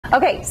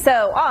Okay,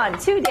 so on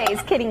 2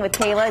 days, Kidding with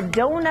Kayla,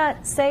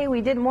 Donut say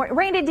we did more.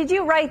 Randy, did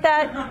you write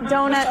that?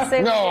 Donut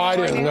say No, I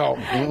didn't know.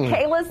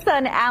 Kayla's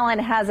son, Alan,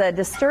 has a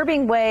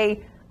disturbing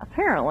way,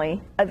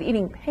 apparently, of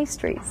eating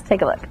pastries.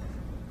 Take a look.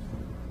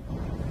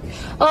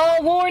 A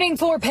warning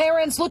for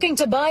parents looking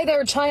to buy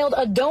their child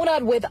a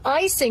donut with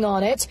icing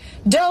on it.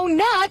 Do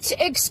not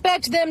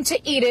expect them to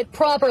eat it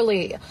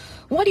properly.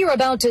 What you're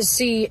about to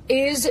see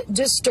is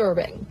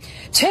disturbing.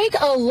 Take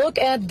a look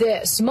at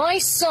this. My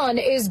son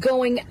is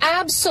going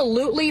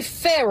absolutely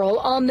feral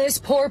on this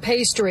poor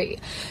pastry.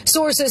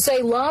 Sources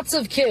say lots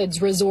of kids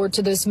resort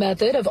to this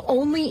method of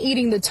only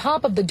eating the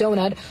top of the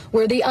donut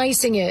where the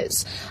icing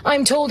is.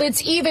 I'm told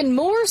it's even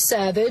more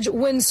savage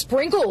when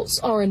sprinkles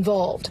are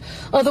involved.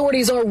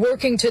 Authorities are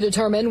working to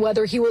determine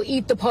whether he will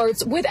eat the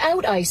parts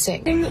without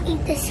icing. I'm gonna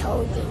eat this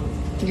whole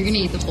thing. You're gonna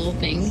eat the whole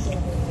thing?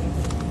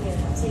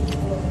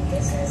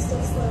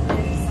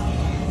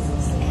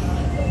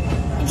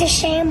 It's a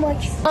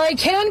sandwich. I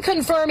can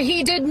confirm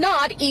he did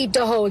not eat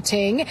the whole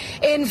thing.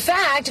 In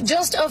fact,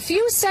 just a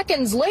few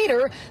seconds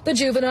later, the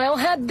juvenile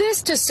had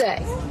this to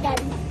say.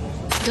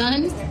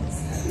 Done?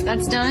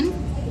 That's done?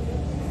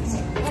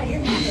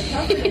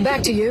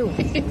 Back to you.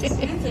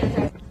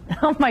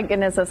 Oh my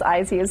goodness, those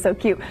eyes, he is so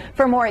cute.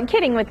 For more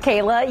Kidding with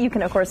Kayla, you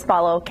can of course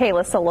follow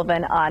Kayla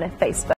Sullivan on Facebook.